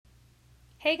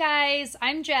Hey guys,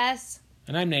 I'm Jess,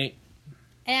 And I'm Nate.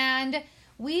 and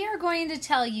we are going to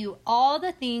tell you all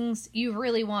the things you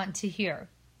really want to hear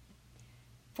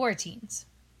for teens.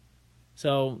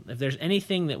 So, if there's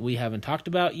anything that we haven't talked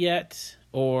about yet,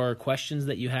 or questions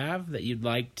that you have that you'd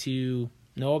like to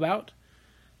know about,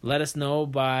 let us know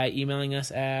by emailing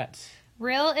us at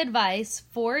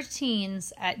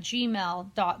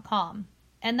Realadvice4teens@gmail.com.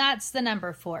 And that's the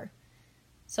number 4.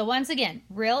 So once again,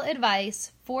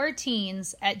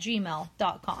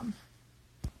 realadvice4teens@gmail.com.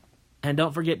 and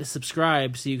don't forget to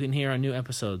subscribe so you can hear our new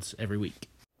episodes every week.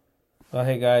 Well,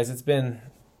 hey guys, it's been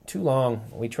too long.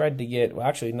 We tried to get, well,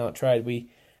 actually not tried. We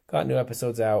got new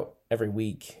episodes out every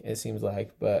week, it seems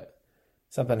like, but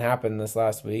something happened this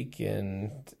last week,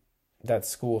 and that's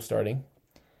school starting.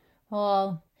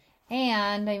 Well,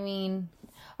 and I mean,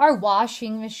 our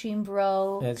washing machine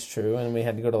broke. It's true, and we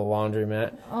had to go to the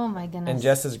laundromat. Oh my goodness. And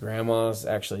Jess's grandma's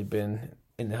actually been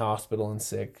in the hospital and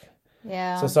sick.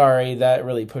 Yeah. So sorry, that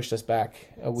really pushed us back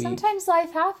a week. Sometimes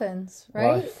life happens,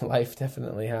 right? Life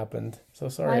definitely happened. So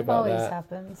sorry life about that. Life always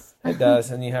happens. It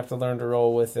does, and you have to learn to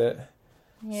roll with it.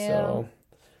 Yeah.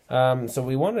 So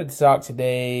we wanted to talk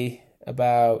today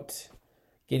about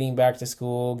getting back to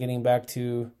school, getting back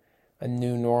to a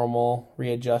new normal,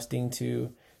 readjusting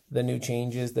to the new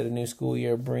changes that a new school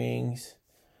year brings.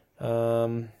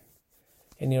 And,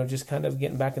 just kind of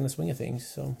getting back in the swing of things.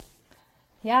 So,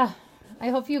 yeah.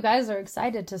 I hope you guys are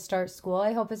excited to start school.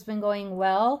 I hope it's been going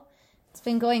well. It's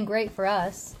been going great for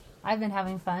us. I've been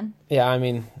having fun. Yeah, I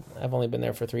mean, I've only been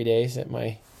there for 3 days at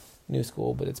my new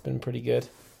school, but it's been pretty good.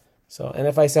 So, and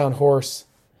if I sound hoarse,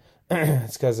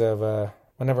 it's because of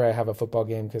whenever I have a football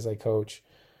game, because I coach,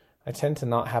 I tend to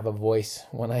not have a voice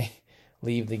when I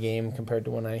leave the game compared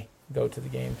to when I go to the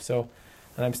game. So,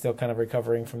 and I'm still kind of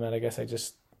recovering from that. I guess I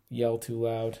just yell too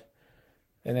loud,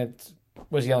 and it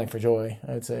was yelling for joy,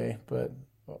 I'd say. But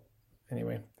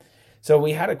anyway, so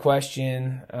we had a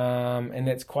question, and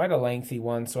it's quite a lengthy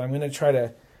one. So I'm going to try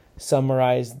to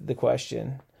summarize the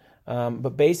question.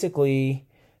 But basically,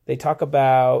 they talk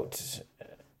about,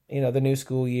 the new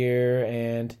school year,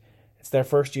 and it's their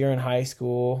first year in high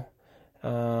school.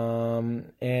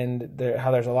 And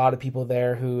how there's a lot of people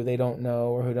there who they don't know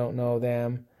or who don't know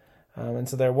them. And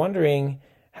so they're wondering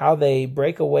how they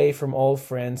break away from old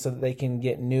friends so that they can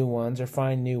get new ones or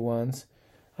find new ones.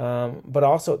 But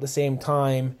also at the same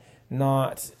time,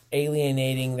 not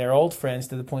alienating their old friends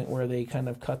to the point where they kind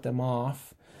of cut them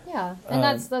off. Yeah, and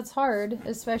that's hard,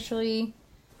 especially,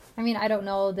 I mean, I don't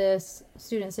know this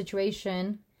student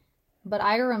situation, but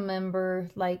I remember,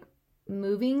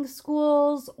 moving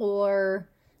schools or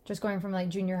just going from,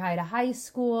 junior high to high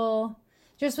school,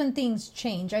 just when things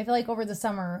change. I feel like over the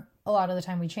summer, a lot of the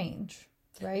time we change,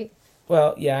 right?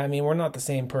 Well, yeah, I mean, we're not the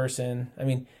same person. I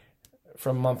mean,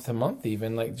 from month to month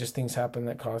even, just things happen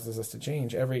that causes us to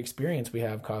change. Every experience we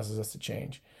have causes us to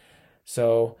change.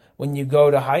 So when you go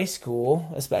to high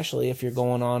school, especially if you're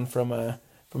going on from a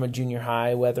junior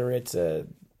high, whether it's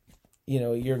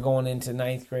you're going into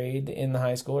 9th grade in the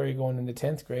high school or you're going into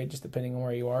 10th grade, just depending on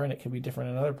where you are, and it could be different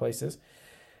in other places.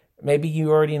 Maybe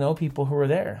you already know people who are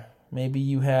there. Maybe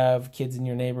you have kids in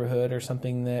your neighborhood or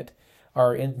something that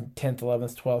are in 10th,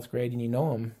 11th, 12th grade and you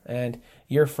know them, and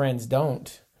your friends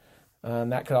don't.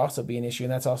 That could also be an issue,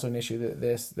 and that's also an issue that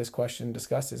this question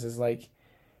discusses, is they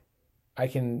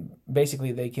can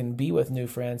be with new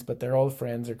friends, but their old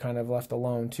friends are kind of left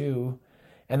alone too.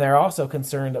 And they're also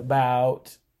concerned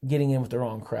about getting in with the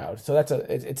wrong crowd. So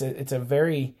it's a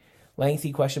very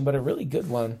lengthy question, but a really good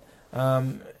one.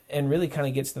 And really kind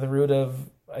of gets to the root of,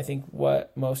 I think,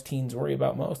 what most teens worry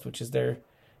about most, which is their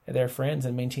friends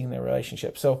and maintaining their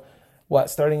relationship. So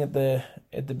starting at the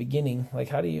beginning,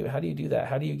 how do you do that?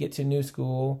 How do you get to new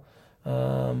school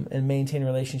and maintain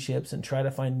relationships and try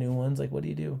to find new ones? What do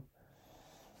you do?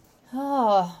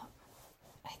 Oh,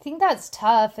 I think that's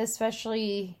tough,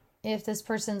 especially if this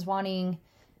person's wanting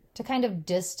to kind of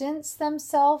distance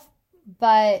themselves,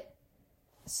 but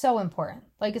so important.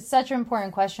 It's such an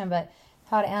important question, but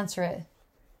how to answer it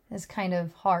is kind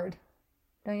of hard.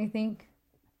 Don't you think?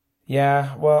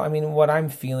 Yeah, well, I mean, what I'm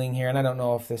feeling here, and I don't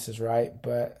know if this is right,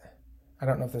 but I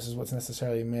don't know if this is what's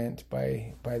necessarily meant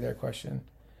by their question,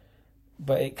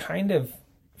 but it kind of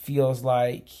feels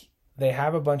like they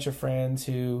have a bunch of friends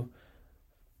who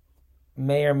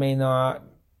may or may not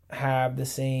have the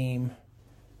same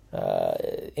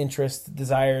interests,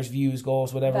 desires, views,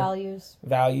 goals, whatever.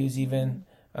 Values even.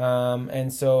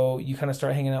 And so you kind of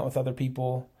start hanging out with other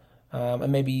people. And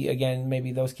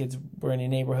maybe those kids were in your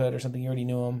neighborhood or something, you already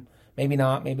knew them. Maybe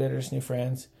not, maybe they're just new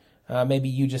friends. Maybe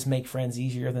you just make friends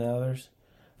easier than others.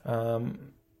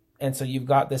 And so you've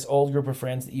got this old group of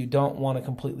friends that you don't want to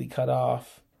completely cut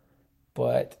off,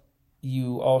 but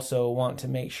you also want to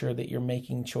make sure that you're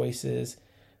making choices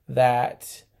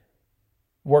that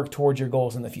work towards your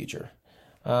goals in the future.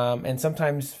 And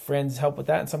sometimes friends help with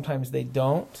that, and sometimes they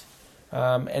don't.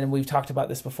 And we've talked about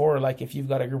this before, like if you've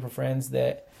got a group of friends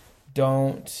that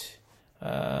don't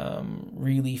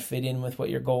really fit in with what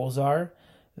your goals are,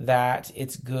 that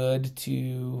it's good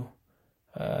to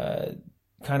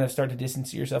kind of start to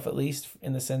distance yourself, at least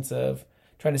in the sense of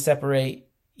trying to separate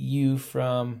you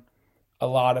from a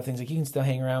lot of things. Like you can still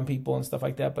hang around people and stuff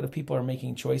like that, but if people are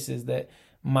making choices that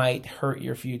might hurt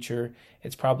your future,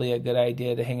 it's probably a good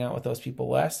idea to hang out with those people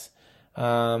less.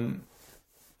 And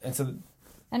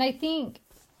I think,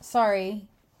 sorry,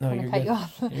 no, I'm going to cut you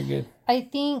off. You're good. I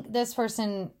think this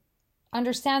person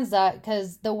understands that,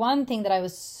 because the one thing that I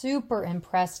was super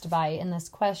impressed by in this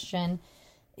question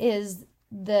is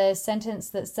the sentence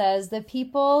that says, the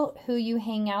people who you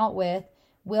hang out with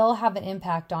will have an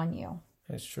impact on you.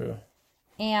 That's true.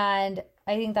 And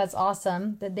I think that's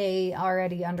awesome that they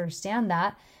already understand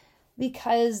that,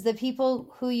 because the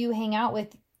people who you hang out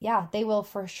with, yeah, they will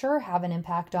for sure have an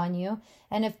impact on you.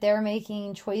 And if they're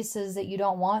making choices that you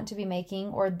don't want to be making,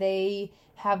 or they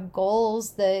have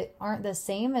goals that aren't the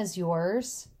same as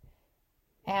yours,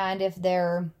 and if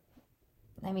they're,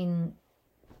 I don't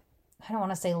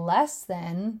want to say less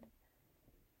than,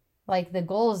 like the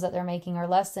goals that they're making are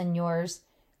less than yours.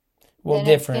 Well, then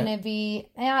different. It's going to be,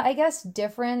 yeah, I guess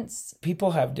difference.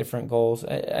 People have different goals,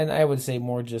 and I would say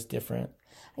more just different.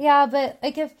 Yeah, but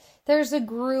like if there's a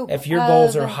group, if your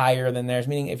goals are higher than theirs,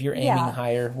 meaning if you're aiming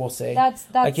higher, we'll say that's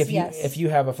like if you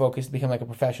have a focus to become like a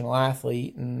professional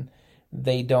athlete and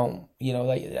they don't,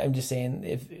 like I'm just saying,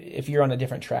 if you're on a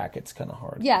different track, it's kind of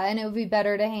hard. Yeah, and it would be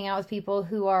better to hang out with people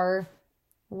who are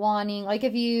wanting, like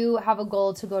if you have a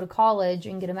goal to go to college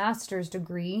and get a master's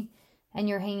degree, and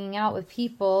you're hanging out with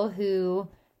people who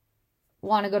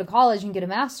want to go to college and get a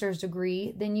master's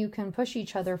degree, then you can push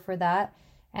each other for that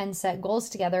and set goals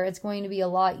together. It's going to be a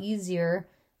lot easier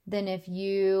than if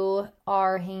you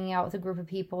are hanging out with a group of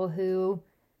people who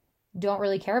don't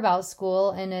really care about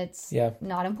school and it's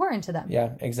not important to them.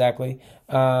 Yeah, exactly.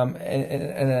 An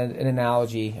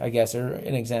analogy, I guess, or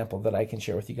an example that I can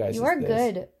share with you guys. You are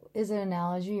good. Is it an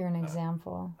analogy or an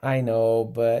example? I know,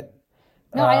 but...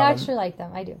 No, I actually like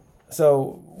them. I do.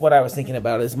 So what I was thinking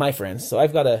about is my friends. So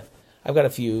I've got a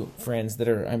few friends that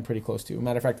I'm pretty close to.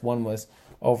 Matter of fact, one was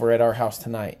over at our house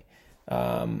tonight.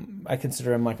 I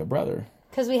consider him like a brother.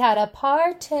 Because we had a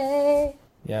party.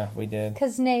 Yeah, we did.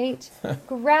 Because Nate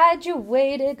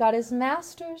graduated, got his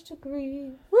master's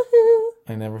degree. Woohoo!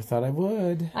 I never thought I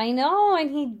would. I know,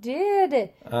 and he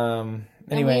did.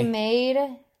 Anyway.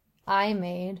 And I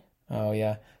made. Oh,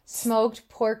 yeah. Smoked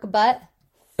pork butt.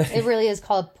 It really is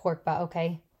called pork butt,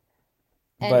 okay?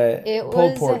 And but it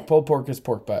pulled pork is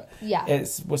pork butt. Yeah.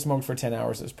 It was smoked for 10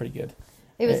 hours. It was pretty good.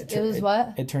 It was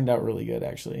what? It turned out really good,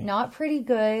 actually. Not pretty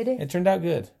good. It turned out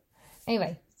good.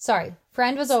 Anyway, sorry.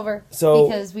 Friend was over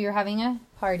because we were having a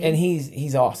party. And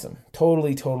he's awesome.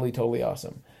 Totally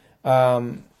awesome.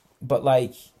 But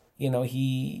like,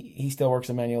 he still works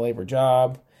a manual labor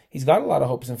job. He's got a lot of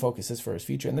hopes and focuses for his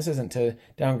future. And this isn't to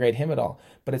downgrade him at all,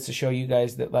 but it's to show you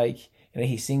guys that like,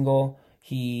 he's single.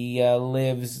 He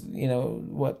lives,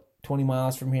 20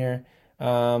 miles from here.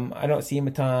 I don't see him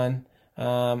a ton.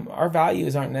 Our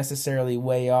values aren't necessarily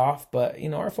way off, but,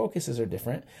 our focuses are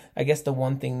different. I guess the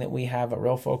one thing that we have a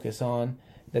real focus on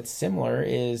that's similar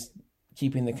is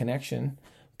keeping the connection.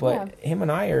 But him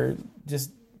and I are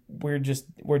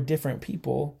we're different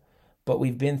people, but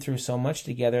we've been through so much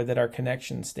together that our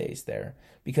connection stays there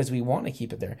because we want to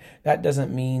keep it there. That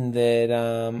doesn't mean that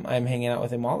I'm hanging out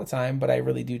with him all the time, but I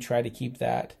really do try to keep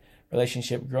that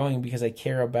relationship growing because I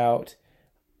care about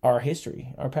our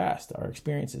history, our past, our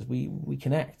experiences. We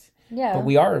connect. Yeah. But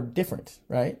we are different,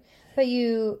 right? But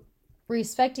you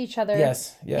respect each other.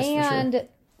 Yes, and for sure.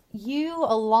 You,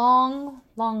 a long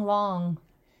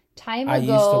time ago... I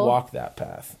used to walk that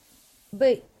path.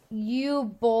 But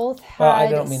you both had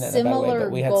I don't mean that similar in a bad way,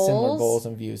 but we had goals. similar goals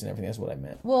and views and everything. That's what I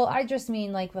meant. Well, I just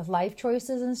mean like with life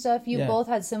choices and stuff. You both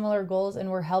had similar goals and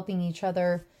were helping each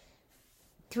other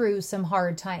through some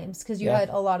hard times because you had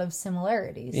a lot of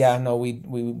similarities. Yeah, no, we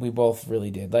both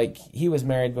really did. Like, he was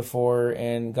married before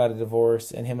and got a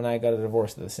divorce, and him and I got a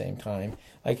divorce at the same time.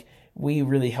 Like, we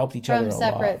really helped each other a lot. From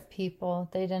separate people.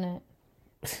 They didn't.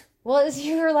 Well,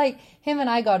 you were like, him and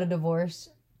I got a divorce.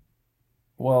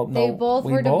 Well, no, they both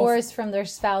were divorced from their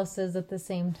spouses at the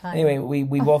same time. Anyway,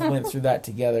 we both went through that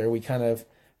together. We kind of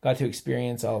got to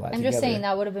experience all that I'm together. just saying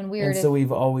that would have been weird. And so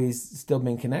we've always still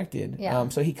been connected. Yeah.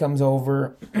 So he comes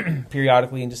over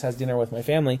periodically and just has dinner with my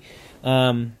family.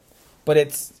 But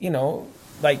it's,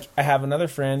 like I have another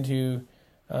friend who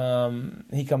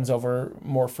he comes over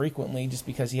more frequently just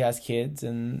because he has kids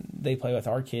and they play with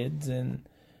our kids, and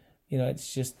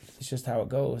it's just how it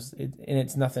goes. And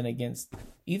it's nothing against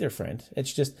either friend.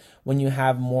 It's just when you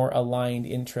have more aligned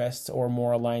interests or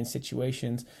more aligned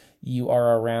situations, you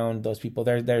are around those people.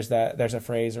 There's a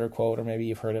phrase or a quote, or maybe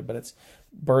you've heard it, but it's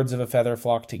birds of a feather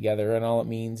flock together. And all it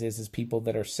means is people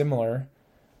that are similar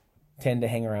tend to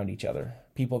hang around each other.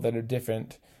 People that are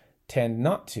different tend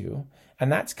not to.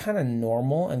 And that's kind of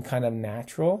normal and kind of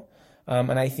natural.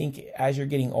 And I think as you're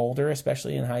getting older,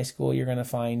 especially in high school, you're going to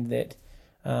find that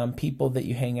people that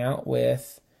you hang out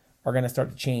with are going to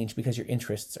start to change because your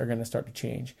interests are going to start to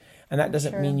change. And that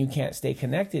doesn't mean you can't stay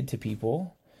connected to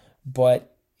people,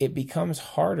 but it becomes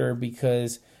harder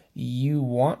because you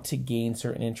want to gain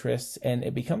certain interests, and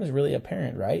it becomes really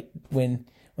apparent, right? When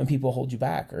people hold you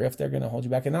back, or if they're going to hold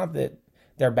you back. And not that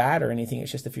they're bad or anything,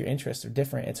 it's just if your interests are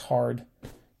different, it's hard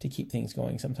to keep things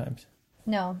going sometimes.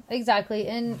 No, exactly.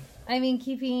 And I mean,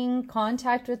 keeping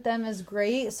contact with them is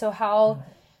great. So how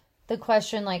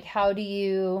do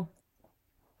you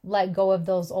let go of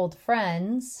those old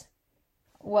friends?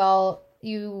 Well,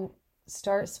 you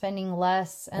start spending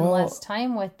less and less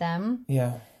time with them.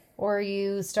 Yeah. Or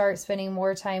you start spending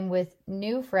more time with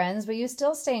new friends, but you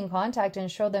still stay in contact and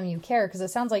show them you care, because it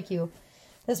sounds like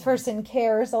this person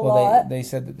cares a lot. They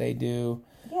said that they do.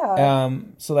 Yeah.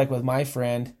 So like with my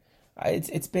friend,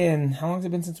 it's been, how long has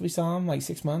it been since we saw him? Like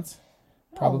 6 months?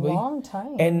 Probably. A long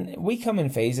time. And we come in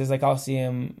phases. Like I'll see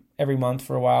him every month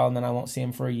for a while, and then I won't see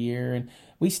him for a year. And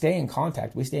we stay in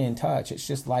contact. We stay in touch. It's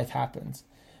just life happens.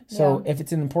 So if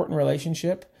it's an important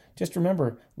relationship, just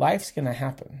remember, life's going to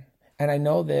happen. And I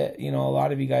know that, a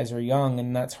lot of you guys are young,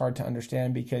 and that's hard to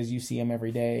understand because you see them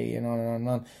every day and on and on and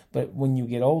on. But when you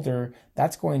get older,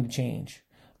 that's going to change.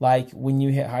 Like when you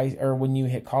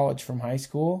hit college from high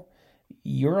school,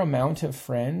 your amount of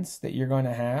friends that you're going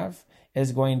to have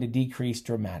is going to decrease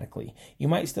dramatically. You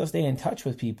might still stay in touch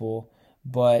with people,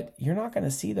 but you're not going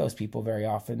to see those people very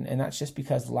often. And that's just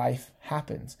because life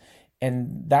happens.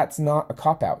 And that's not a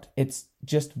cop-out. It's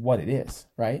just what it is,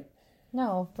 right?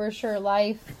 No, for sure.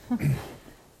 Life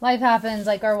happens,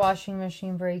 like our washing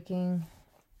machine breaking.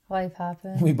 Life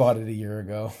happens. We bought it a year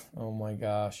ago. Oh my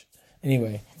gosh.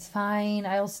 Anyway. It's fine.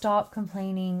 I'll stop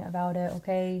complaining about it,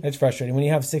 okay? It's frustrating. When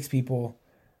you have 6 people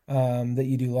that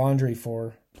you do laundry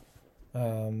for,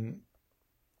 laundry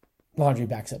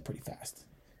backs up pretty fast.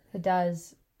 It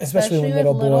does. Especially when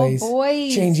little boys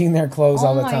changing their clothes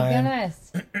all the time. Oh my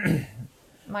goodness.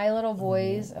 My little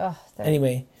boys.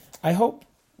 Anyway, I hope...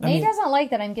 Nate doesn't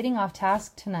like that I'm getting off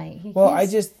task tonight. I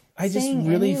just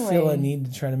really feel a need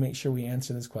to try to make sure we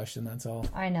answer this question. That's all.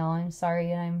 I know. I'm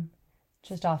sorry. I'm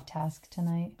just off task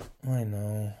tonight. I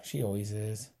know. She always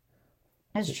is.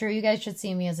 That's true. You guys should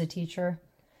see me as a teacher.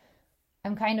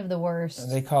 I'm kind of the worst.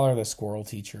 They call her the squirrel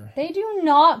teacher. They do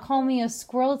not call me a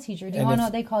squirrel teacher. Do you want to know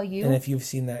what they call you? And if you've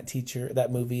seen that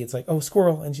movie, it's like, oh,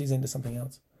 squirrel, and she's into something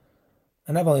else.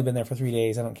 And I've only been there for 3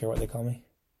 days. I don't care what they call me.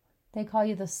 They call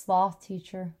you the sloth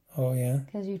teacher. Oh, yeah?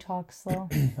 Because you talk slow.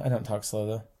 I don't talk slow,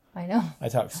 though. I know. I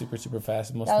talk super, super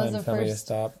fast. Most of the time, tell me to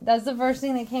stop. That's the first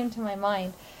thing that came to my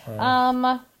mind.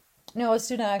 No, a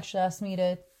student actually asked me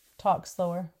to talk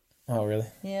slower. Oh, really?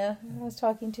 Yeah, I was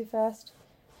talking too fast.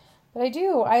 But I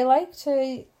do. I like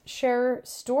to share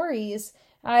stories.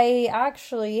 I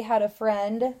actually had a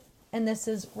friend, and this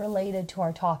is related to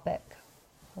our topic.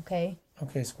 Okay?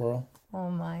 Okay, squirrel. Oh,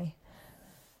 my.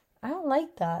 I don't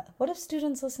like that. What if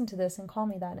students listen to this and call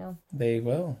me that now? They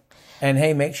will. And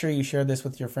hey, make sure you share this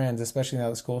with your friends, especially now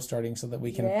that school's starting, so that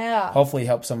we can hopefully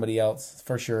help somebody else,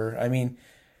 for sure. I mean,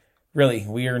 really,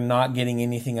 we are not getting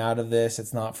anything out of this.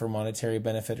 It's not for monetary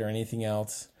benefit or anything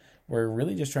else. We're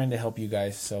really just trying to help you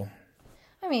guys, so.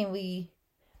 I mean, we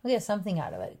get something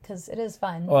out of it because it is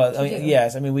fun. Well, I mean,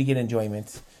 yes, I mean, we get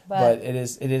enjoyment, but it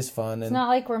is fun. It's not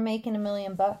like we're making $1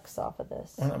 million off of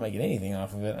this. We're not making anything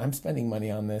off of it. I'm spending money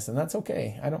on this, and that's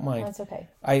okay. I don't mind. That's okay.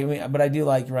 I mean, but I do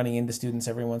like running into students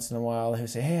every once in a while who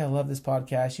say, "Hey, I love this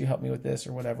podcast. You help me with this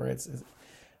or whatever."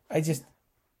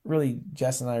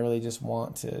 Jess and I really just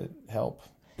want to help.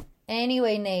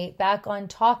 Anyway, Nate, back on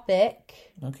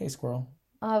topic. Okay, squirrel.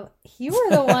 You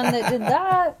were the one that did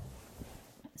that.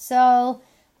 So,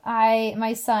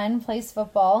 my son plays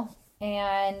football,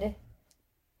 and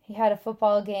he had a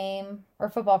football game or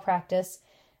football practice,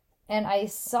 and I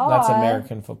saw... That's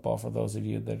American football for those of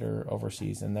you that are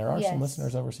overseas, and there are some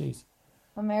listeners overseas.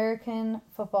 American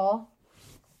football.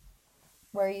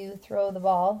 where you throw the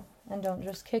ball and don't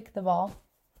just kick the ball.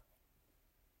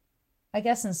 I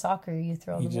guess in soccer you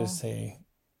throw the ball. You just say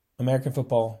American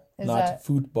football, not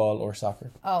football or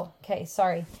soccer. Oh, okay.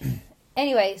 Sorry.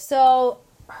 Anyway, so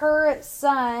her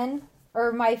son,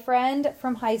 or my friend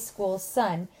from high school's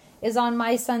son, is on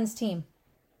my son's team,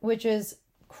 which is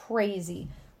crazy.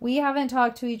 We haven't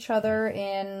talked to each other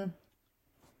in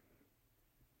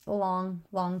a long,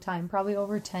 long time, probably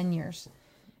over 10 years.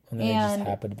 And then they just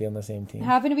happen to be on the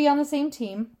same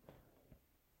team.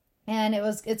 And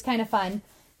it's kind of fun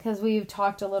because we've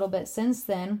talked a little bit since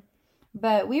then.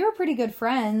 But we were pretty good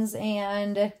friends,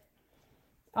 and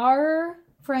our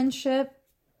friendship,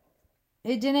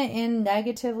 it didn't end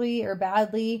negatively or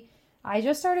badly. I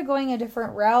just started going a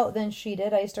different route than she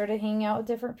did. I started hanging out with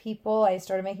different people. I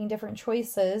started making different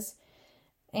choices.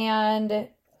 And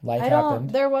life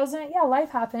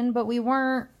happened, but we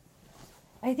weren't,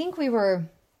 I think we were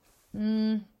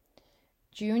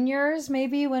juniors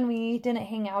maybe when we didn't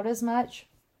hang out as much.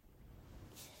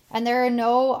 And there are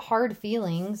no hard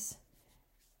feelings.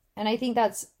 And I think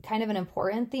that's kind of an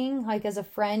important thing. Like, as a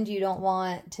friend, you don't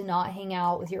want to not hang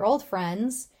out with your old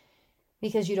friends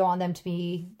because you don't want them to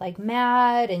be like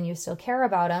mad, and you still care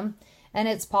about them. And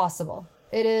it's possible.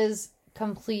 It is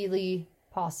completely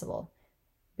possible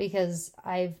because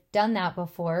I've done that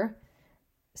before.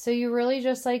 So you really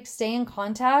just like stay in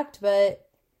contact, but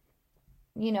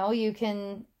you know, you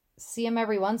can see them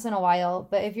every once in a while.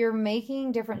 But if you're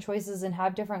making different choices and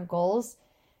have different goals,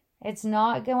 it's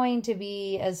not going to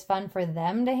be as fun for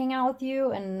them to hang out with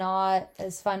you and not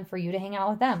as fun for you to hang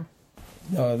out with them.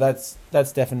 No, that's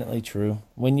definitely true.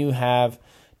 When you have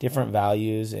different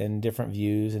values and different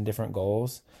views and different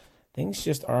goals, things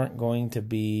just aren't going to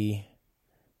be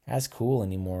as cool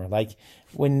anymore. Like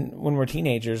when we're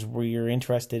teenagers, we're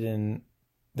interested in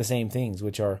the same things,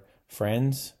 which are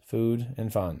friends, food,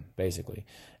 and fun, basically.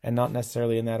 And not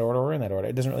necessarily in that order or in that order.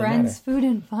 It doesn't really matter. Friends, food,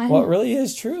 and fun. Well, it really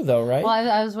is true, though, right? Well,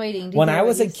 I was waiting to when hear I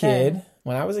was what a you kid, said.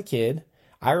 When I was a kid,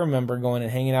 I remember going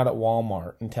and hanging out at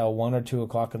Walmart until 1 or 2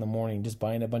 o'clock in the morning, just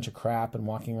buying a bunch of crap and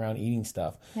walking around eating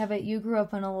stuff. Yeah, but you grew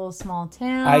up in a little small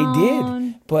town. I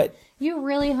did, but you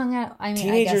really hung out. I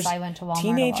mean, I guess I went to Walmart.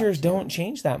 Teenagers don't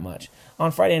change that much.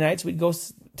 On Friday nights, we'd go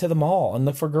to the mall and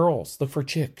look for girls, look for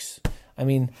chicks. I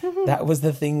mean, that was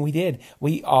the thing we did.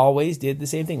 We always did the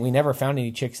same thing. We never found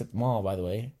any chicks at the mall, by the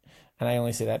way. And I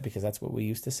only say that because that's what we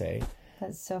used to say.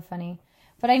 That's so funny.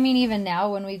 But I mean, even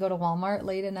now when we go to Walmart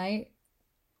late at night,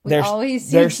 there's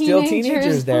still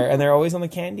teenagers there, and they're always on the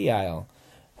candy aisle.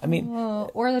 I mean,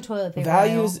 or the toilet paper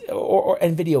values aisle.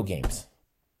 And video games.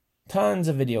 Tons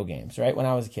of video games, right? When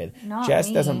I was a kid.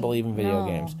 Jess doesn't believe in video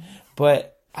games.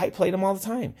 But I played them all the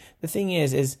time. The thing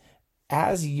is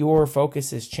as your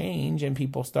focuses change and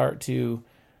people start to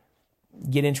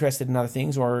get interested in other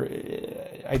things, or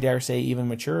I dare say even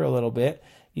mature a little bit,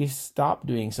 you stop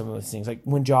doing some of those things. Like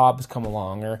when jobs come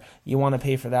along, or you want to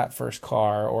pay for that first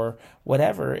car, or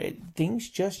whatever, things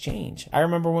just change. I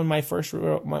remember when my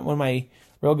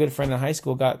real good friend in high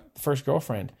school got the first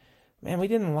girlfriend. Man, we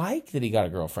didn't like that he got a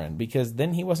girlfriend because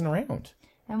then he wasn't around.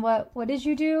 And what did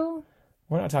you do?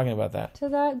 We're not talking about that. To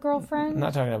that girlfriend? I'm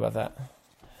not talking about that.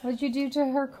 What did you do to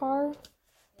her car?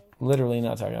 Literally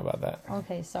not talking about that.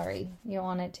 Okay, sorry. You don't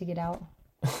want it to get out.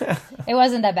 It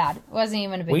wasn't that bad. It wasn't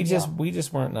even a big deal. We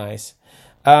just weren't nice.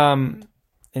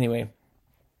 Anyway,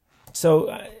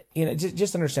 so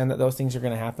just understand that those things are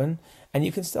going to happen, and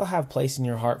you can still have place in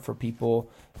your heart for people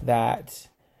that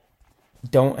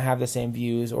don't have the same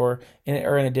views or in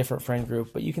a different friend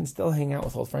group, but you can still hang out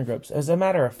with old friend groups. As a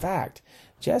matter of fact,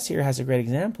 Jess here has a great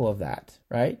example of that,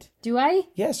 right? Do I?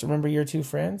 Yes. Remember your 2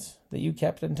 friends that you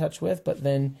kept in touch with, but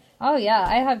then... Oh, yeah.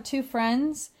 I have 2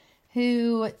 friends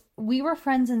who we were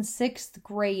friends in 6th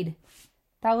grade.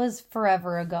 That was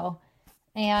forever ago.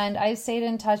 And I stayed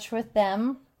in touch with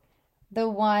them. The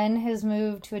one has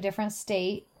moved to a different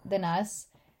state than us.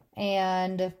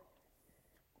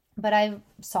 But I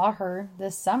saw her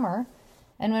this summer.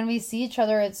 And when we see each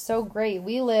other, it's so great.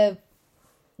 We live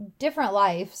different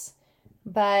lives.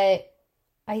 But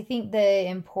I think the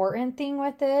important thing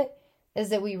with it is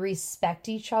that we respect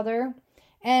each other.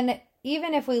 And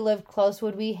even if we lived close,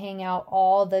 would we hang out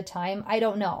all the time? I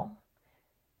don't know.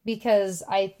 Because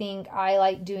I think I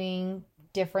like doing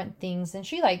different things than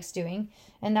she likes doing.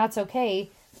 And that's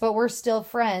okay. But we're still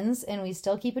friends and we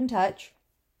still keep in touch.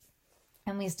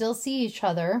 And we still see each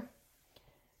other.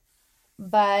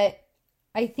 But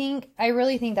I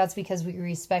really think that's because we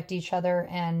respect each other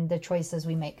and the choices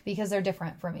we make. Because they're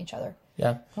different from each other.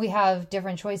 Yeah. We have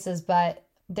different choices, but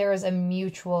there is a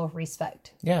mutual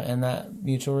respect. Yeah, and that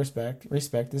mutual respect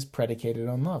is predicated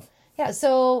on love. Yeah,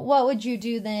 so what would you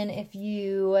do then if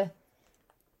you,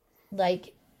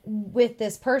 like, with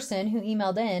this person who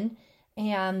emailed in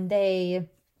and they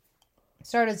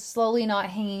started slowly not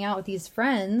hanging out with these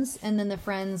friends, and then the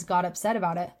friends got upset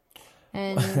about it?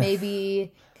 And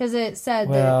maybe, because it said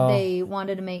that they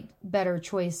wanted to make better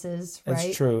choices, right?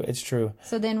 It's true.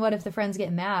 So then what if the friends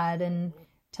get mad and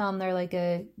tell them they're like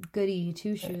a goody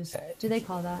two-shoes? Do they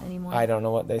call that anymore? I don't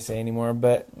know what they say anymore,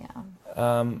 but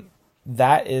yeah.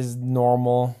 That is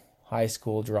normal high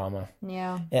school drama.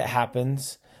 Yeah. It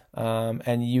happens,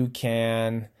 and you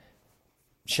can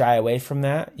shy away from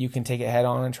that. You can take it head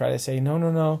on and try to say,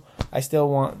 no, I still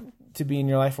want to be in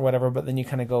your life or whatever, but then you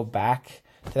kind of go back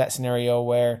to that scenario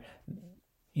where,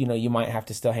 you know, you might have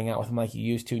to still hang out with them like you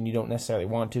used to, and you don't necessarily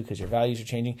want to because your values are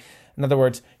changing. In other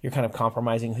words, you're kind of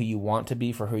compromising who you want to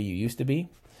be for who you used to be,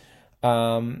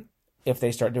 if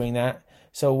they start doing that.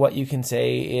 So what you can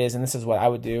say is, and this is what I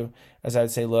would do, is I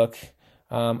would say, look,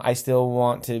 I still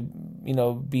want to, you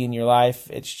know, be in your life.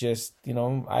 It's just, you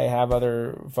know, I have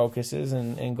other focuses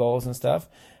and goals and stuff.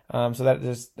 So that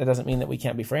doesn't mean that we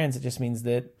can't be friends. It just means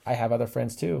that I have other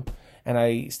friends too. And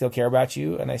I still care about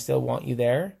you, and I still want you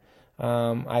there.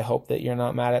 I hope that you're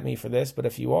not mad at me for this, but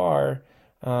if you are,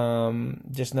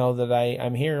 just know that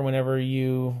I'm here whenever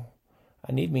you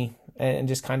need me, and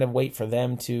just kind of wait for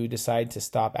them to decide to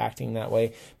stop acting that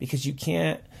way, because you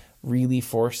can't really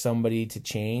force somebody to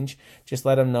change. Just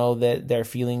let them know that their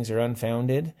feelings are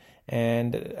unfounded,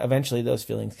 and eventually those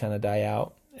feelings kind of die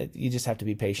out. You just have to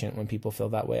be patient when people feel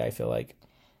that way, I feel like.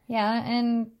 Yeah,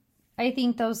 and I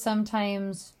think though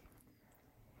sometimes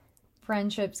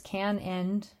friendships can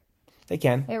end. They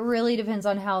can. It really depends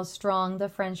on how strong the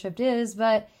friendship is,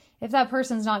 but if that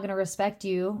person's not going to respect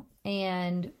you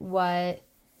and what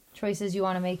choices you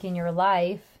want to make in your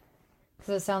life,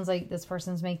 because it sounds like this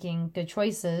person's making good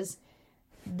choices,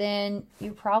 then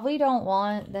you probably don't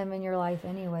want them in your life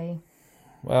anyway.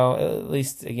 Well, at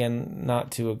least, again,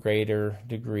 not to a greater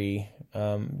degree,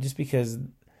 just because...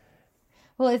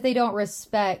 Well, if they don't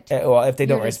respect if they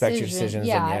don't your respect your decision, decisions,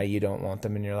 then yeah, you don't want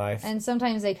them in your life. And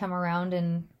sometimes they come around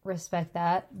and respect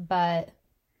that, but...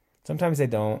 Sometimes they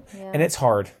don't. Yeah. And it's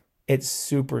hard. It's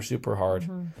super, super hard.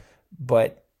 Mm-hmm.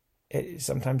 But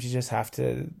sometimes you just have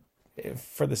to,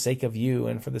 for the sake of you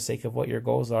and for the sake of what your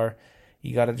goals are,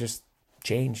 you got to just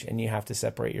change, and you have to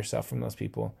separate yourself from those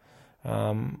people.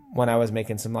 When I was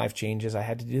making some life changes, I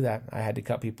had to do that. I had to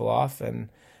cut people off, and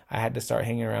I had to start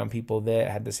hanging around people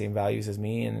that had the same values as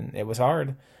me, and it was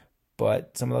hard.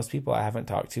 But some of those people I haven't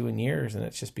talked to in years, and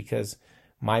it's just because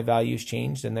my values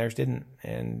changed and theirs didn't.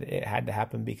 And it had to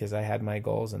happen because I had my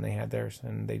goals and they had theirs,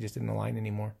 and they just didn't align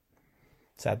anymore,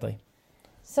 sadly.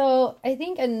 So I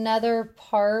think another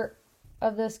part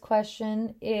of this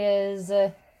question is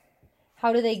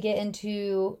how do they get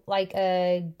into like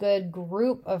a good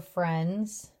group of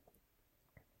friends?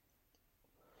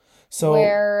 So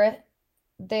where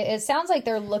it sounds like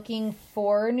they're looking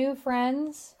for new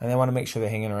friends. And they want to make sure they're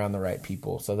hanging around the right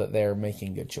people so that they're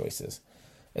making good choices,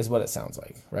 is what it sounds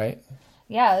like, right?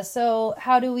 Yeah. So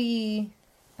how do we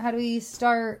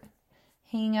start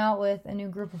hanging out with a new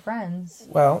group of friends?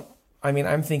 Well, I mean,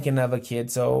 I'm thinking of a kid.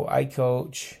 So I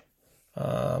coach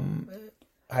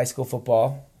high school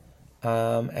football.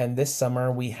 And this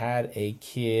summer we had a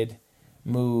kid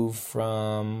move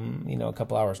from, a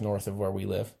couple hours north of where we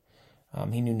live.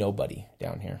 He knew nobody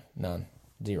down here. None.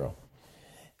 Zero.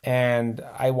 And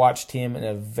I watched him in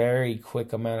a very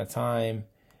quick amount of time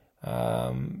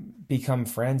become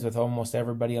friends with almost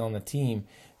everybody on the team,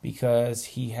 because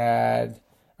he has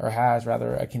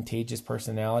a contagious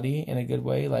personality in a good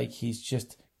way. Like, he's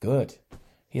just good.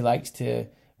 He likes to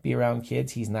be around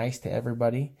kids. He's nice to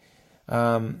everybody.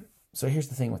 So here's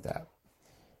the thing with that.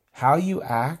 How you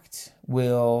act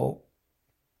will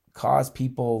cause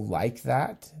people like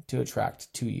that to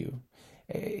attract to you.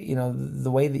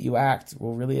 The way that you act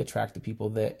will really attract the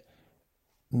people that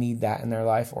need that in their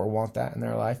life or want that in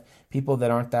their life. People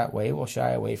that aren't that way will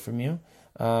shy away from you.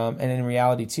 And in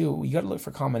reality too, you got to look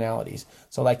for commonalities.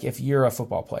 So like if you're a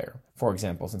football player, for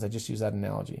example, since I just used that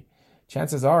analogy,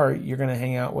 chances are you're going to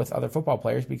hang out with other football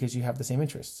players because you have the same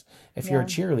interests. If you're a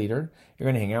cheerleader,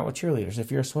 you're going to hang out with cheerleaders.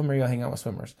 If you're a swimmer, you'll hang out with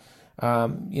swimmers.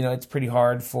 It's pretty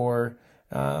hard for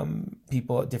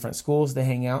people at different schools to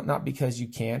hang out, not because you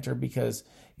can't or because,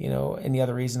 any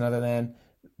other reason other than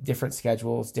different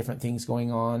schedules, different things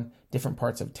going on, different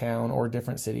parts of town or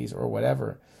different cities or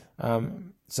whatever.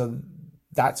 So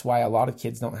that's why a lot of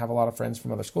kids don't have a lot of friends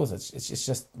from other schools. It's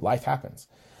just life happens.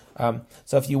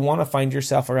 So if you want to find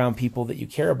yourself around people that you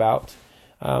care about,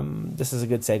 this is a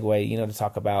good segue, to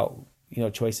talk about,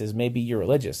 choices. Maybe you're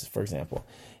religious, for example.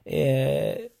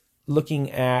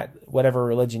 Looking at whatever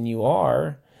religion you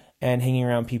are and hanging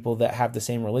around people that have the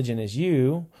same religion as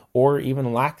you, or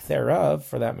even lack thereof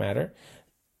for that matter,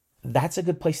 that's a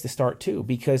good place to start too,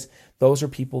 because those are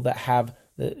people that have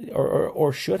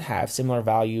or should have similar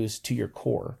values to your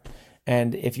core.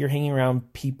 And if you're hanging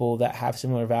around people that have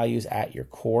similar values at your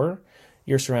core,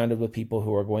 you're surrounded with people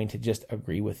who are going to just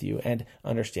agree with you and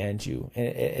understand you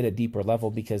at a deeper level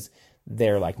because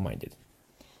they're like-minded.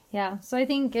 Yeah, so I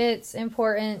think it's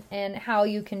important in how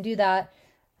you can do that,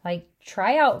 like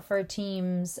try out for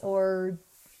teams or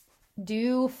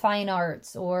do fine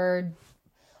arts or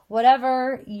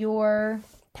whatever your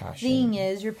thing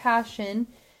is, your passion.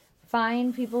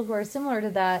 Find people who are similar to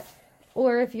that.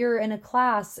 Or if you're in a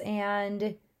class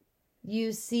and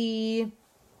you see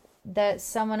that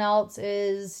someone else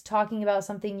is talking about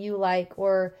something you like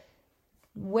or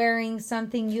wearing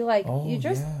something you like, you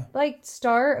just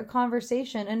start a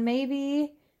conversation. And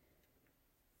maybe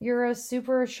you're a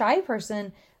super shy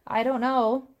person. I don't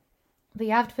know. But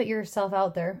you have to put yourself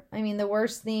out there. I mean, the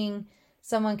worst thing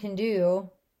someone can do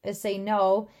is say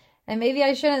no. And maybe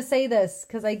I shouldn't say this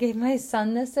because I gave my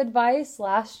son this advice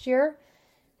last year.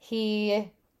 There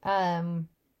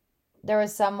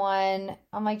was someone,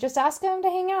 I'm like, just ask them to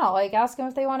hang out. Like, ask them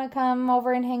if they want to come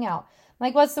over and hang out. I'm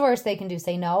like, what's the worst they can do?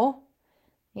 Say no?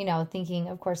 Thinking,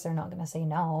 of course, they're not going to say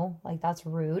no. Like, that's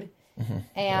rude.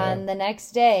 And the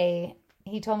next day,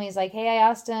 he told me, he's like, hey, I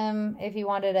asked him if he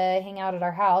wanted to hang out at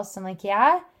our house. I'm like,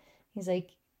 yeah? He's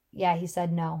like, yeah, he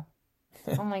said no.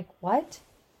 I'm like, what?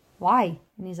 Why?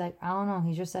 And he's like, I don't know.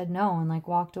 He just said no and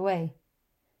walked away.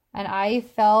 And I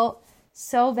felt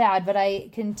so bad, but I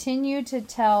continued to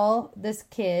tell this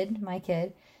kid, my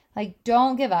kid,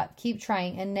 don't give up, keep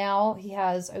trying. And now he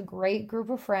has a great group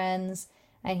of friends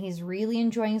and he's really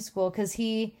enjoying school because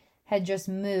he had just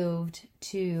moved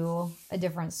to a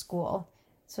different school.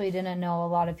 So he didn't know a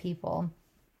lot of people.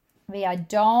 But yeah,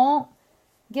 don't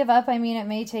give up. I mean, it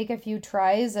may take a few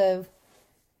tries of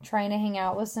trying to hang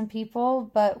out with some people,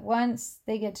 but once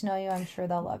they get to know you, I'm sure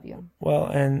they'll love you. Well,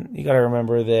 and you got to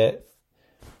remember that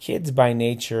kids by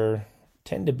nature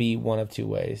tend to be one of two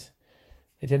ways.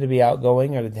 They tend to be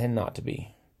outgoing or they tend not to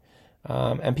be.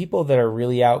 And people that are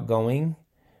really outgoing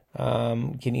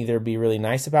can either be really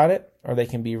nice about it or they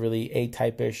can be really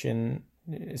A-type-ish and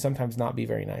sometimes not be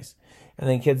very nice. And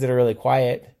then kids that are really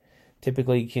quiet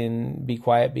typically can be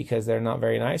quiet because they're not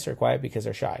very nice or quiet because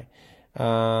they're shy.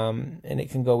 And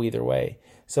it can go either way.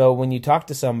 So when you talk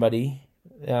to somebody,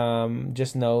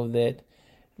 just know that,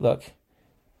 look,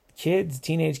 kids,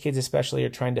 teenage kids especially, are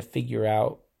trying to figure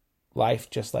out life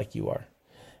just like you are.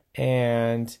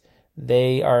 And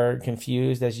they are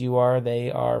confused as you are. They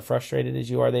are frustrated as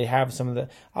you are. They have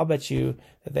I'll bet you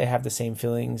that they have the same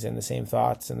feelings and the same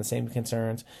thoughts and the same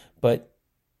concerns, but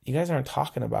you guys aren't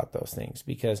talking about those things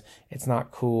because it's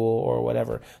not cool or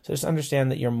whatever. So just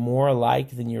understand that you're more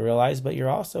alike than you realize, but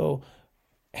you're also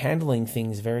handling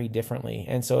things very differently.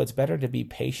 And so it's better to be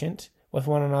patient with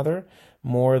one another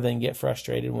more than get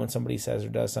frustrated when somebody says or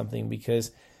does something,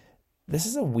 because this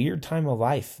is a weird time of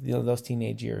life, those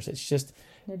teenage years. It's just,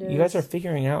 you guys are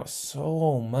figuring out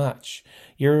so much.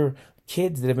 You're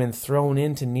kids that have been thrown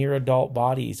into near adult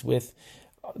bodies with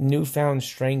newfound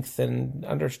strength and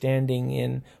understanding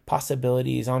and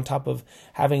possibilities, on top of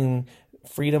having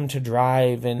freedom to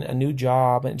drive and a new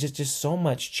job and just so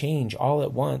much change all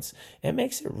at once. It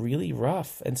makes it really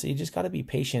rough. And so you just got to be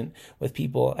patient with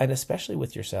people, and especially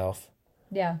with yourself.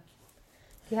 Yeah.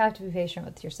 You have to be patient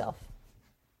with yourself.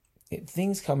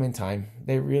 Things come in time.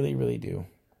 They really, really do.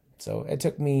 So it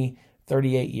took me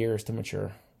 38 years to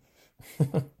mature.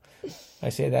 I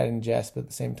say that in jest, but at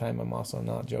the same time, I'm also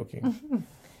not joking.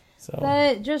 So,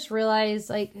 but just realize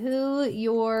who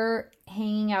you're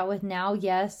hanging out with now,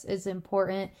 yes, is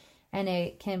important, and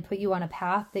it can put you on a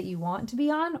path that you want to be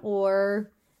on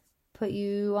or put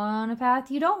you on a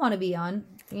path you don't want to be on,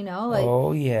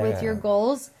 with your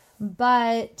goals.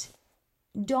 But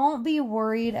don't be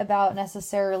worried about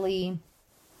necessarily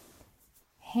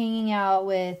hanging out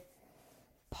with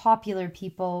popular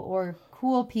people or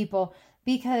cool people,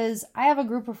 because I have a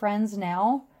group of friends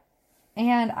now,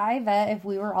 and I bet if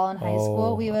we were all in high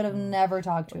school, we would have never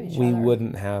talked to each other. We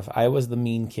wouldn't have. I was the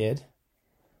mean kid.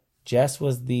 Jess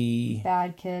was the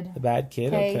bad kid. The bad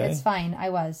kid. Okay, it's fine.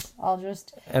 I was. I'll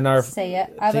just say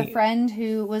it. I have a friend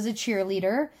who was a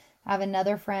cheerleader. I have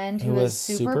another friend who was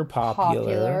super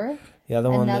popular. The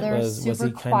other one that was super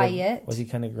quiet. Was he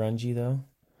kind of grungy though?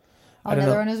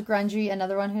 Another one who's grungy.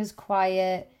 Another one who's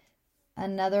quiet.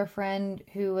 Another friend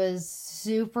who was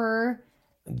super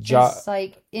just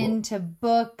like into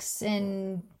books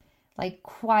and like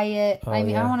quiet. I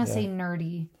mean, I don't want to say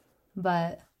nerdy,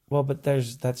 but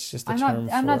that's just the term.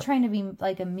 I'm not trying to be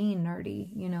like a mean nerdy,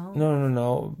 you know.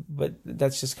 No. But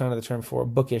that's just kind of the term for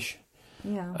bookish.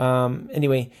 Yeah.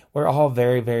 Anyway, we're all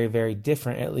very, very, very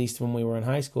different. At least when we were in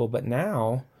high school, but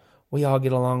now we all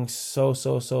get along so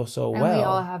well. And we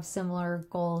all have similar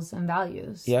goals and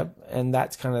values. Yep, and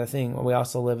that's kind of the thing. We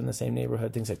also live in the same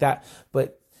neighborhood, things like that.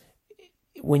 But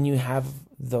when you have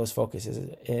those focuses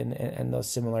and those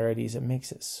similarities, it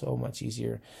makes it so much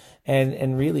easier.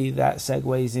 And really that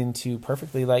segues into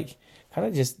perfectly like kind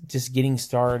of just getting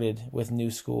started with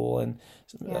new school. And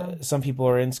some people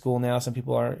are in school now, some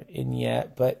people aren't in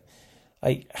yet. But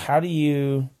like, how do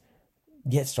you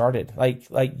get started? Like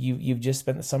you've just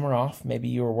spent the summer off. Maybe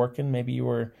you were working. Maybe you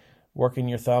were working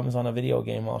your thumbs on a video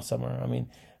game all summer. I mean,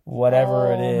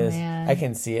 whatever it is, man. I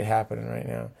can see it happening right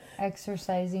now.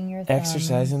 Exercising your thumbs.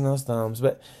 Exercising those thumbs.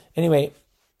 But anyway,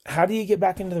 how do you get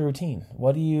back into the routine?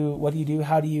 What do you do?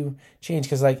 How do you change?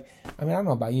 Because like, I mean, I don't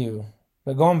know about you,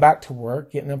 but going back to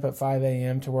work, getting up at 5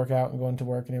 a.m. to work out and going to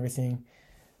work and everything,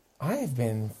 I have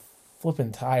been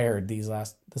flipping tired this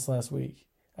last week.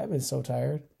 I've been so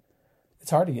tired.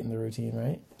 It's hard to get in the routine,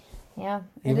 right? Yeah,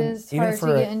 it is hard to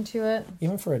get into it.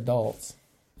 Even for adults.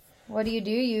 What do?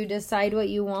 You decide what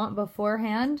you want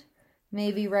beforehand.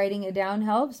 Maybe writing it down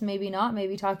helps. Maybe not.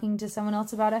 Maybe talking to someone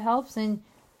else about it helps. And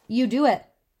you do it.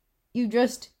 You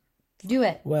just do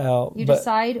it. Well, you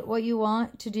decide what you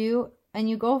want to do and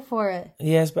you go for it.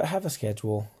 Yes, but have a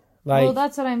schedule. Well,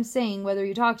 that's what I'm saying. Whether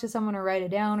you talk to someone or write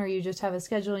it down or you just have a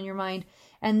schedule in your mind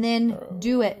and then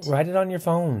do it. Write it on your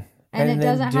phone. And it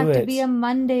doesn't have to be a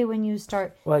Monday when you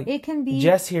start. Like, it can be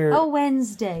a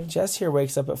Wednesday. Jess here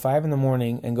wakes up at 5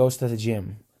 a.m. and goes to the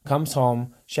gym. Comes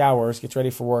home, showers, gets ready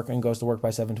for work, and goes to work by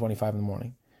 7:25 in the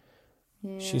morning.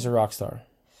 Yeah. She's a rock star.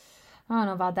 I don't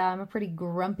know about that. I'm a pretty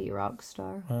grumpy rock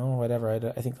star. Well, whatever.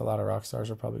 I think a lot of rock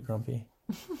stars are probably grumpy.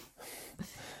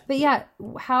 But yeah,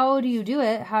 how do you do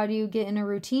it? How do you get in a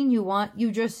routine you want?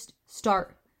 You just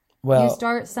start. Well, you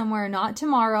start somewhere, not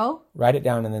tomorrow. Write it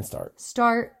down and then start.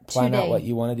 Start today. Plan out what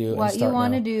you want to do. What you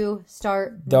want to do,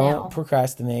 start now. Don't Don't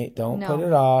procrastinate. Don't put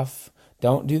it off.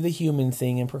 Don't do the human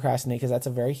thing and procrastinate because that's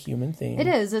a very human thing. It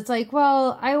is. It's like,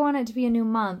 well, I want it to be a new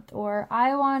month or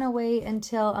I want to wait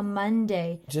until a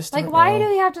Monday. Just like, why do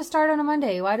we have to start on a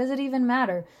Monday? Why does it even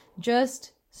matter?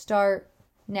 Just start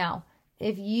now.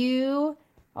 If you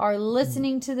are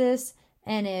listening to this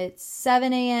and it's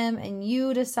 7 a.m. and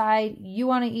you decide you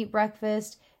want to eat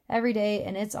breakfast every day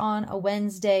and it's on a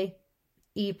Wednesday,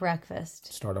 eat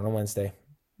breakfast. Start on a Wednesday.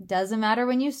 Doesn't matter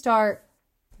when you start,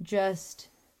 just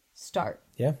start.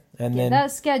 Yeah. And then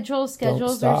that schedules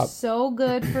are so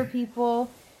good for people.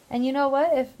 And you know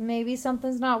what? If maybe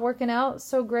something's not working out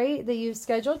so great that you've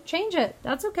scheduled, change it.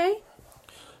 That's okay.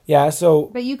 Yeah,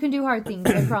 But you can do hard things,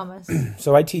 I promise.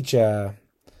 So I teach an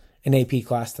AP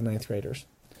class to 9th graders.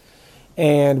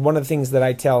 And one of the things that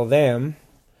I tell them,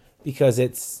 because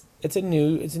it's a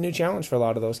new challenge for a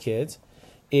lot of those kids,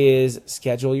 is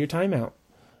schedule your time out.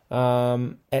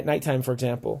 At nighttime, for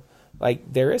example,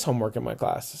 like there is homework in my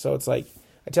class. So it's like,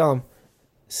 I tell them,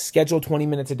 schedule 20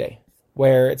 minutes a day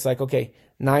where it's like, okay,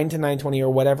 9 to 9:20 or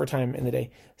whatever time in the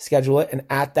day, schedule it. And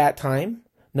at that time,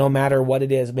 no matter what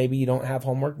it is, maybe you don't have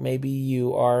homework, maybe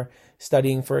you are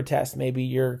studying for a test, maybe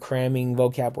you're cramming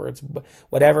vocab words,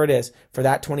 whatever it is, for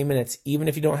that 20 minutes, even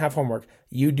if you don't have homework,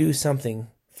 you do something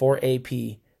for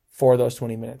AP for those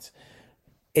 20 minutes.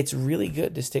 It's really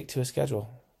good to stick to a schedule.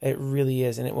 It really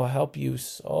is. And it will help you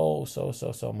so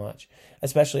much,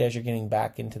 especially as you're getting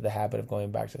back into the habit of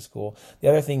going back to school. The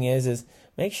other thing is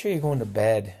make sure you're going to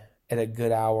bed at a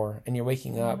good hour and you're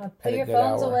waking up at a good hour. Put your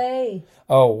phones away.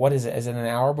 Oh, what is it? Is it an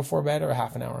hour before bed or a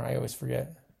half an hour? I always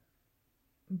forget.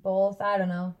 Both. I don't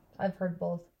know. I've heard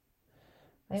both.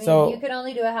 I mean, you can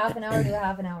only do a half an hour, do a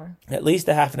half an hour. At least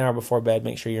a half an hour before bed.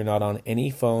 Make sure you're not on any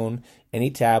phone, any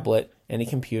tablet, any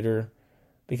computer,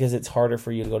 because it's harder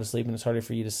for you to go to sleep and it's harder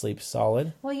for you to sleep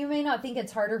solid. Well, you may not think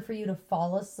it's harder for you to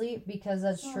fall asleep because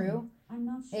that's true. I'm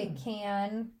not sure. It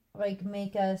can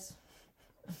make us...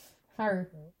 Our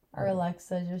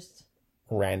Alexa just...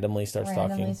 randomly starts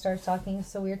talking.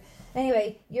 It's so weird.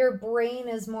 Anyway, your brain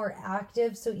is more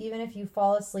active, so even if you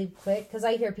fall asleep quick, because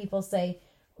I hear people say,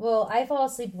 well, I fall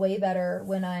asleep way better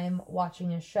when I'm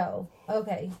watching a show.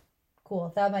 Okay,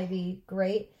 cool. That might be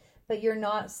great, but you're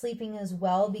not sleeping as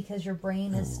well because your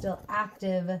brain is still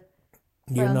active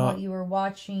from what you were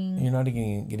watching. You're not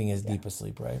getting as deep a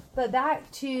sleep, right? But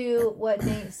back to what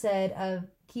Nate said of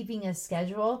keeping a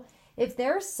schedule. If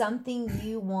there's something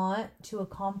you want to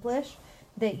accomplish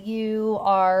that you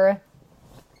are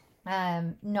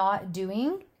not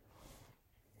doing,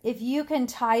 if you can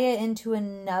tie it into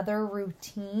another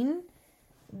routine,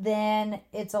 then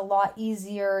it's a lot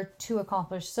easier to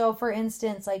accomplish. So for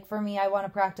instance, like for me, I want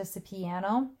to practice the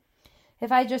piano.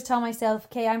 If I just tell myself,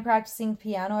 okay, I'm practicing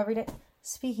piano every day.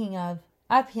 Speaking of,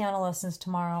 I have piano lessons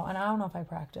tomorrow, and I don't know if I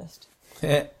practiced.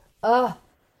 Ugh.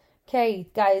 Okay,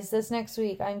 guys, this next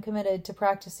week, I'm committed to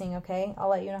practicing, okay? I'll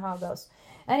let you know how it goes.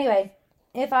 Anyway,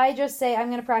 if I just say I'm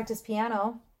going to practice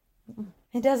piano,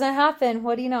 it doesn't happen.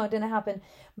 What do you know? It didn't happen.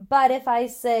 But if I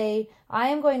say I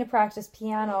am going to practice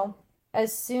piano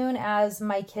as soon as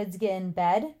my kids get in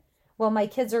bed, well, my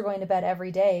kids are going to bed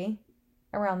every day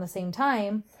around the same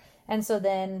time. And so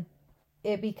then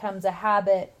it becomes a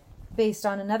habit based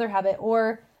on another habit.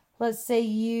 Or let's say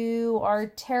you are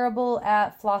terrible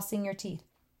at flossing your teeth.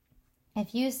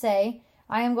 If you say,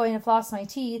 I am going to floss my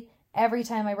teeth every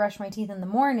time I brush my teeth in the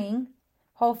morning,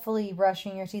 hopefully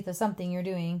brushing your teeth is something you're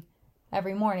doing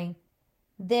every morning,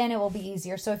 then it will be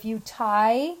easier. So if you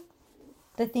tie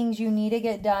the things you need to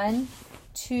get done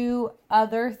to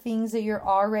other things that you're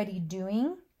already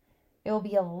doing, it will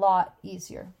be a lot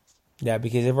easier. Yeah,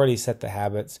 because you've already set the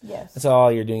habits. Yes. That's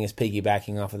all you're doing is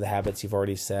piggybacking off of the habits you've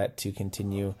already set to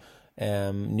continue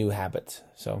new habits.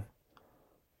 So.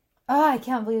 Oh, I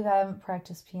can't believe I haven't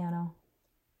practiced piano.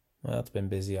 Well, it's been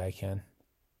busy. I can.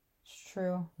 It's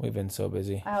true. We've been so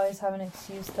busy. I always have an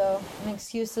excuse, though. And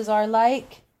excuses are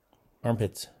like...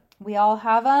 armpits. We all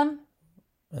have them.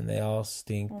 And they all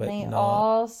stink, And but they not.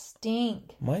 all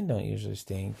stink. Mine don't usually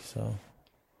stink, so.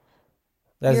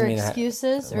 Your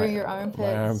excuses or your armpits?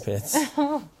 My armpits.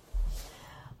 All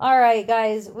right,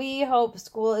 guys. We hope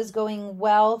school is going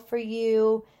well for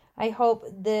you. I hope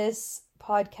this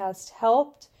podcast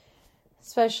helped,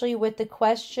 especially with the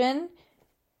question.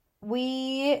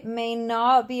 We may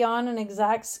not be on an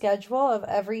exact schedule of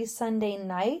every Sunday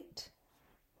night.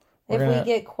 If we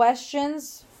get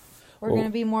questions, we're going to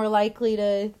be more likely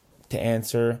to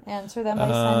answer them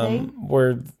by Sunday.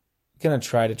 We're going to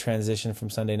try to transition from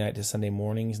Sunday night to Sunday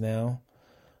mornings now.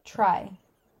 Try.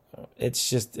 It's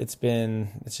just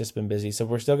been busy. So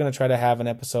we're still going to try to have an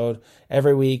episode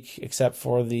every week except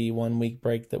for the 1 week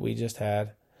break that we just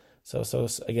had. So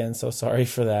again, so sorry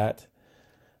for that.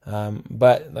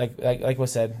 But like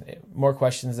was said, more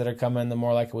questions that are coming, the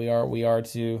more likely we are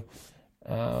to do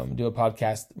a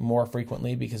podcast more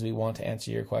frequently because we want to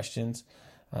answer your questions.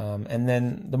 And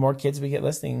then the more kids we get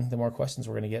listening, the more questions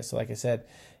we're going to get. So like I said,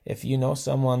 if you know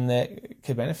someone that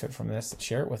could benefit from this,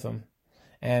 share it with them.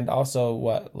 And also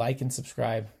like and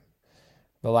subscribe.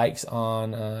 The likes on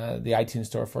the iTunes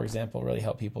store, for example, really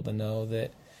help people to know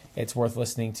that it's worth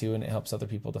listening to, and it helps other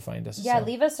people to find us. Yeah, so.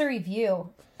 Leave us a review.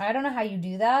 I don't know how you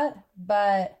do that,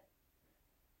 but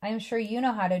I'm sure you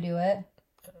know how to do it.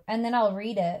 And then I'll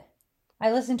read it. I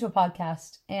listen to a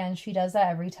podcast, and she does that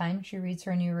every time. She reads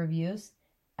her new reviews,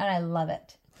 and I love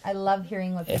it. I love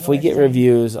hearing what people If we get saying.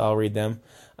 reviews, I'll read them.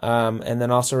 And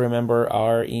then also remember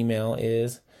our email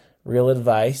is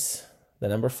realadvice,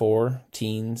 4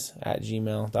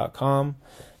 teens@gmail.com.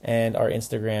 And our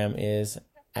Instagram is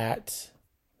at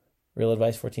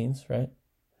realadvice4teens, right?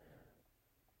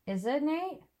 Is it,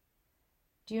 Nate?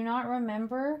 Do you not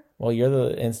remember? Well, you're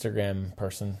the Instagram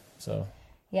person, so.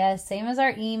 Yes, same as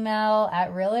our email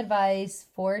at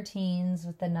realadvice4teens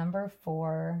with the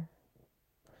 4.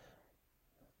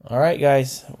 All right,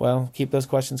 guys. Well, keep those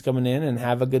questions coming in and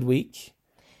have a good week.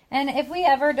 And if we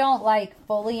ever don't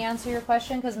fully answer your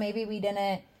question because maybe we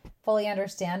didn't fully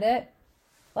understand it,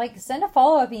 send a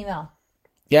follow-up email.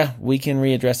 Yeah, we can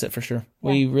readdress it for sure.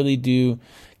 Yeah. We really do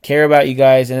care about you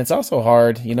guys, and it's also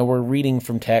hard. We're reading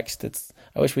from text.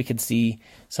 I wish we could see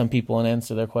some people and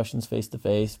answer their questions face to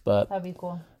face, but that'd be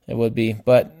cool. It would be,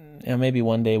 but maybe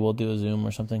one day we'll do a Zoom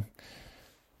or something.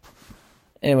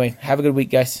 Anyway, have a good week,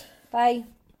 guys. Bye.